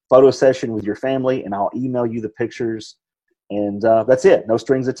little photo session with your family, and I'll email you the pictures, and that's it. No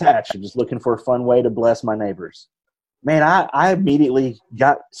strings attached. I'm just looking for a fun way to bless my neighbors." Man, I immediately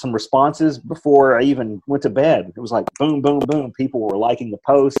got some responses before I even went to bed. It was like boom, boom, boom. People were liking the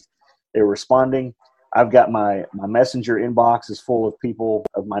post. They were responding. I've got my messenger inbox is full of people,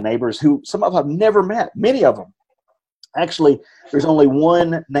 of my neighbors, who some of them I've never met, many of them. Actually, there's only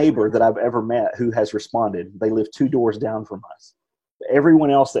one neighbor that I've ever met who has responded. They live 2 doors down from us. Everyone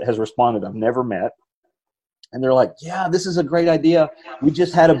else that has responded, I've never met. And they're like, "Yeah, this is a great idea. We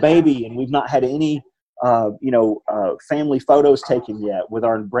just had a baby, and we've not had any, family photos taken yet with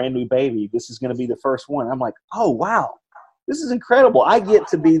our brand new baby. This is going to be the first one." I'm like, "Oh, wow. This is incredible. I get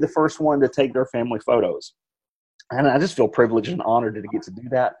to be the first one to take their family photos." And I just feel privileged and honored to get to do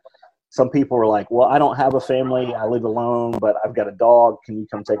that. Some people are like, "Well, I don't have a family. I live alone, but I've got a dog. Can you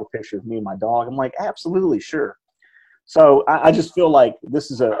come take a picture of me and my dog?" I'm like, "Absolutely, sure." So I just feel like this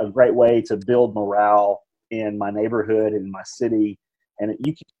is a great way to build morale in my neighborhood and in my city. And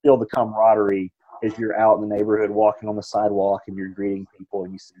you can feel the camaraderie as you're out in the neighborhood walking on the sidewalk and you're greeting people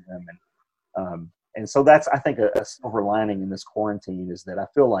and you see them. And so that's, I think, a silver lining in this quarantine is that I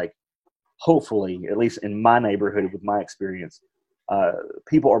feel like hopefully, at least in my neighborhood with my experience,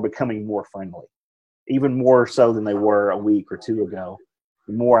 people are becoming more friendly, even more so than they were a week or two ago.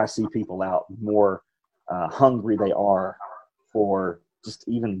 The more I see people out, the more hungry they are for just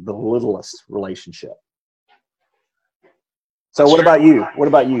even the littlest relationship. So what about you? What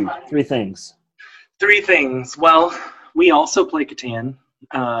about you? 3 things. 3 things. Well, we also play Catan.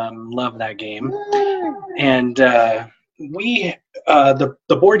 Love that game. And we the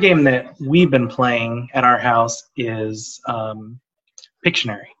board game that we've been playing at our house is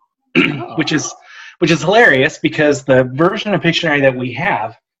Pictionary, which is hilarious because the version of Pictionary that we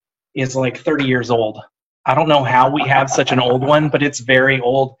have is like 30 years old. I don't know how we have such an old one, but it's very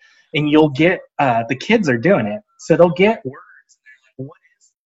old. And you'll get the kids are doing it, so they'll get words. And they're like, "What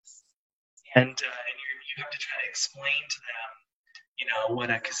is this?" And you have to try to explain to them, what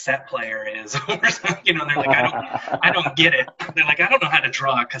a cassette player is, or something. They're like, I don't get it. They're like, I don't know how to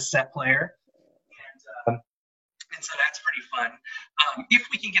draw a cassette player. And so that's pretty fun. If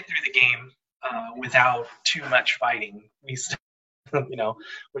we can get through the game without too much fighting, we still,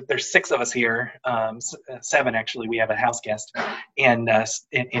 there's 6 of us here, 7 actually. We have a house guest and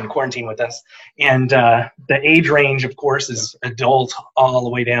in quarantine with us. And the age range, of course, is adult all the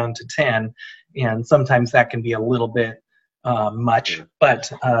way down to 10. And sometimes that can be a little bit much,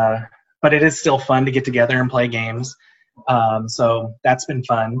 but it is still fun to get together and play games. So that's been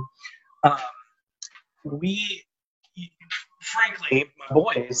fun. Frankly, my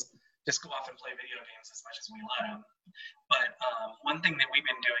boys just go off and play video games as much as we let them. But one thing that we've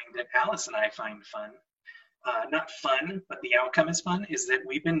been doing that Alice and I find fun, not fun, but the outcome is fun, is that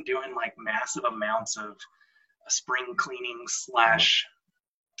we've been doing like massive amounts of spring cleaning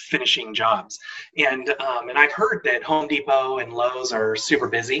 / finishing jobs. And I've heard that Home Depot and Lowe's are super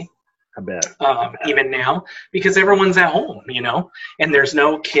busy. I bet. Even now, because everyone's at home, and there's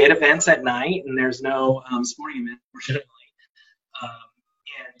no kid events at night, and there's no sporting events, fortunately.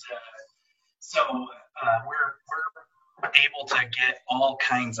 So we're able to get all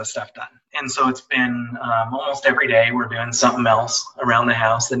kinds of stuff done. And so it's been almost every day we're doing something else around the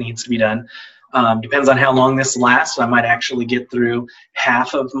house that needs to be done. Depends on how long this lasts. I might actually get through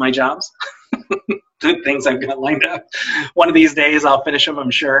half of my jobs. Things I've got lined up. One of these days I'll finish them,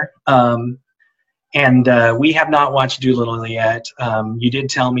 I'm sure. And we have not watched Dolittle yet. You did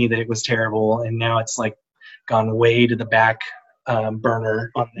tell me that it was terrible, and now it's like gone way to the back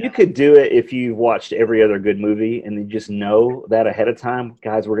burner. You could do it if you watched every other good movie and you just know that ahead of time.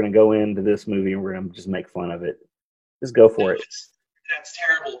 Guys, we're going to go into this movie and we're going to just make fun of it. Just go for it. That's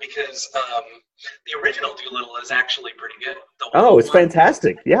terrible because the original Dolittle is actually pretty good. Oh, it's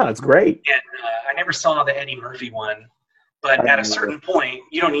fantastic. Yeah, it's great. And I never saw the Eddie Murphy one, but at a certain point,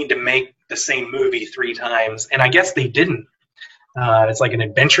 you don't need to make the same movie 3 times. And I guess they didn't. It's like an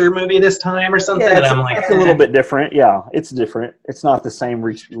adventure movie this time or something. Yeah, and I'm like, it's a little bit different. Yeah, it's different. It's not the same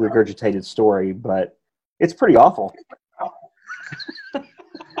regurgitated story, but it's pretty awful.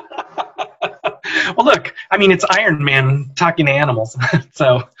 Well, look, I mean, it's Iron Man talking to animals,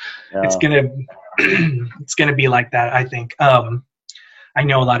 so it's gonna be like that, I think. I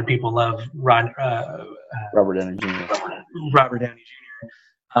know a lot of people love Robert Downey Jr. Robert Downey Jr.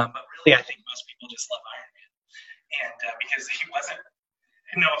 But really, I think most people just love Iron Man, and because he wasn't,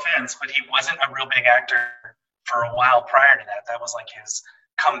 no offense, but he wasn't a real big actor for a while prior to that. That was like his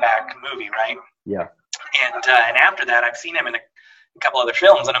comeback movie, right? Yeah. And after that, I've seen him in a couple other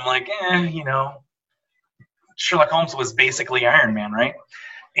films, and I'm like, Sherlock Holmes was basically Iron Man, right?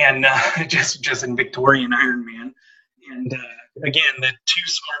 And just in Victorian Iron Man. And again, the too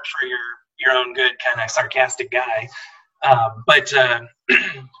smart for your own good kind of sarcastic guy. But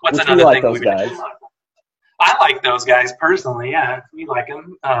what's another like thing those guys? I like those guys personally. Yeah, we like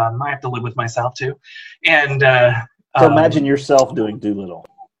them. I have to live with myself too. And so imagine yourself doing Dolittle.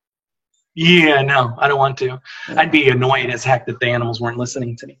 Yeah, no, I don't want to. I'd be annoyed as heck that the animals weren't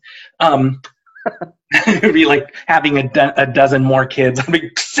listening to me. It'd be like having a dozen more kids. I'd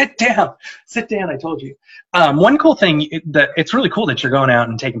be, sit down, I told you. One cool thing, it's really cool that you're going out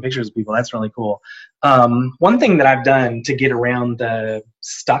and taking pictures of people. That's really cool. One thing that I've done to get around the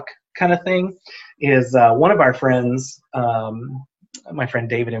stuck kind of thing is one of our friends, my friend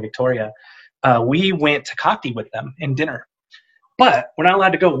David and Victoria, we went to coffee with them and dinner. But we're not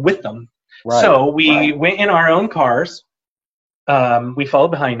allowed to go with them. Right. So we went in our own cars. We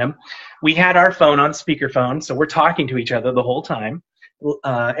followed behind them. We had our phone on speakerphone, so we're talking to each other the whole time.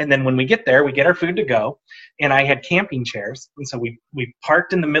 And then when we get there, we get our food to go. And I had camping chairs. And so we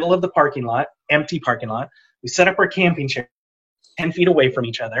parked in the middle of the parking lot, empty parking lot. We set up our camping chair 10 feet away from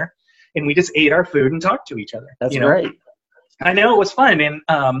each other. And we just ate our food and talked to each other. That's great. I know, it was fun. And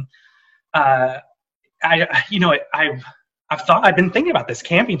I've been thinking about this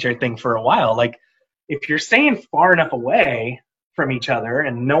camping chair thing for a while. Like, if you're staying far enough away from each other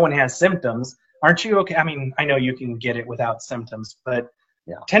and no one has symptoms, aren't you okay? I mean, I know you can get it without symptoms, but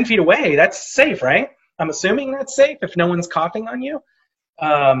 10 feet away, that's safe, right? I'm assuming that's safe if no one's coughing on you.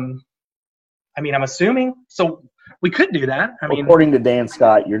 I'm assuming. So we could do that. According to Dan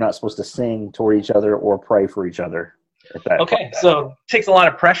Scott, you're not supposed to sing toward each other or pray for each other. Okay, so it takes a lot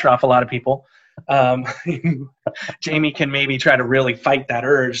of pressure off a lot of people. Jamie can maybe try to really fight that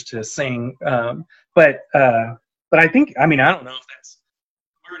urge to sing. But I think, I don't know if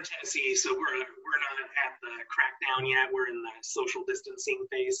we're in Tennessee, so we're not at the crackdown yet. We're in the social distancing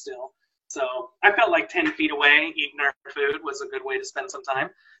phase still. So I felt like 10 feet away, eating our food was a good way to spend some time.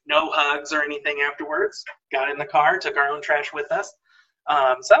 No hugs or anything afterwards. Got in the car, took our own trash with us.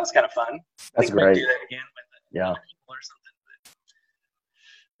 So that was kind of fun. That's great. We'll do that again with other people or something.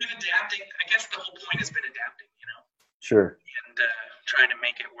 But been adapting. I guess the whole point has been adapting, Sure. And trying to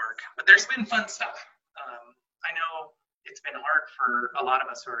make it work. But there's been fun stuff. I know it's been hard for a lot of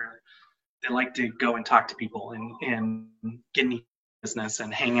us they like to go and talk to people and get in business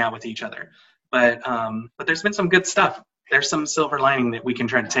and hang out with each other. But there's been some good stuff. There's some silver lining that we can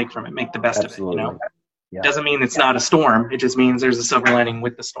try to take from it, make the best Absolutely. of it, Yeah. Doesn't mean it's not a storm. It just means there's a silver lining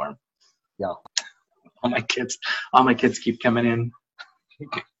with the storm. Yeah. All my kids keep coming in.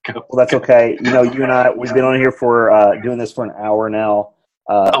 Well, that's okay. You and I, we've been on here for doing this for an hour now.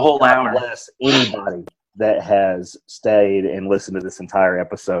 A whole hour. Bless anybody that has stayed and listened to this entire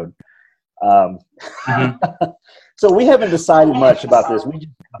episode. So we haven't decided much about this.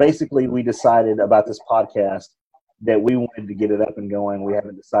 We decided about this podcast that we wanted to get it up and going. We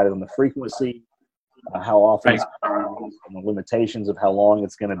haven't decided on the frequency, how often, it's and the limitations of how long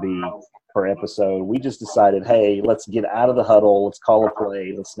it's going to be per episode. We just decided, hey, let's get out of the huddle. Let's call a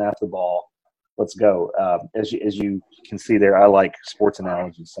play. Let's snap the ball. Let's go. As you can see there, I like sports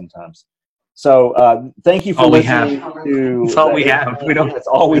analogies sometimes. So thank you for listening to. That's all we have. That's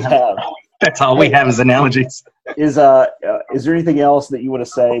all we have. That's all we have is analogies. Is there anything else that you want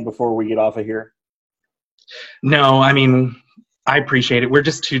to say before we get off of here? No, I mean, I appreciate it. We're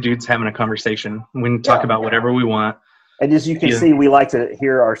just two dudes having a conversation. We can talk about whatever we want. And as you can see, we like to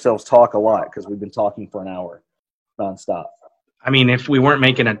hear ourselves talk a lot because we've been talking for an hour nonstop. I mean, if we weren't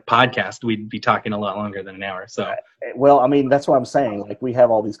making a podcast, we'd be talking a lot longer than an hour. So, well, I mean, that's what I'm saying. Like, we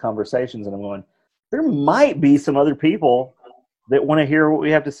have all these conversations, and I'm going, there might be some other people that want to hear what we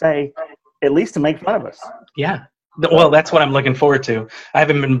have to say, at least to make fun of us. Yeah. Well, that's what I'm looking forward to. I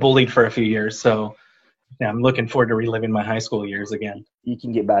haven't been bullied for a few years, so yeah, I'm looking forward to reliving my high school years again. You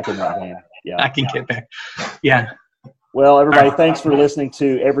can get back in that game. Yeah, I can get back. Yeah. Well, everybody, thanks for listening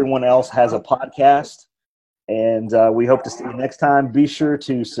to Everyone Else Has a Podcast. And we hope to see you next time. Be sure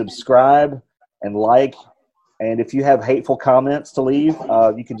to subscribe and like. And if you have hateful comments to leave,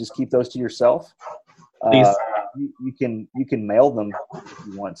 you can just keep those to yourself. Please. You can mail them if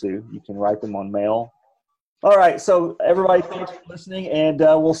you want to. You can write them on mail. All right. So everybody, thanks for listening, and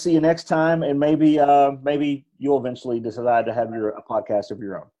we'll see you next time. And maybe you'll eventually decide to have a podcast of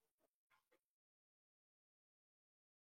your own.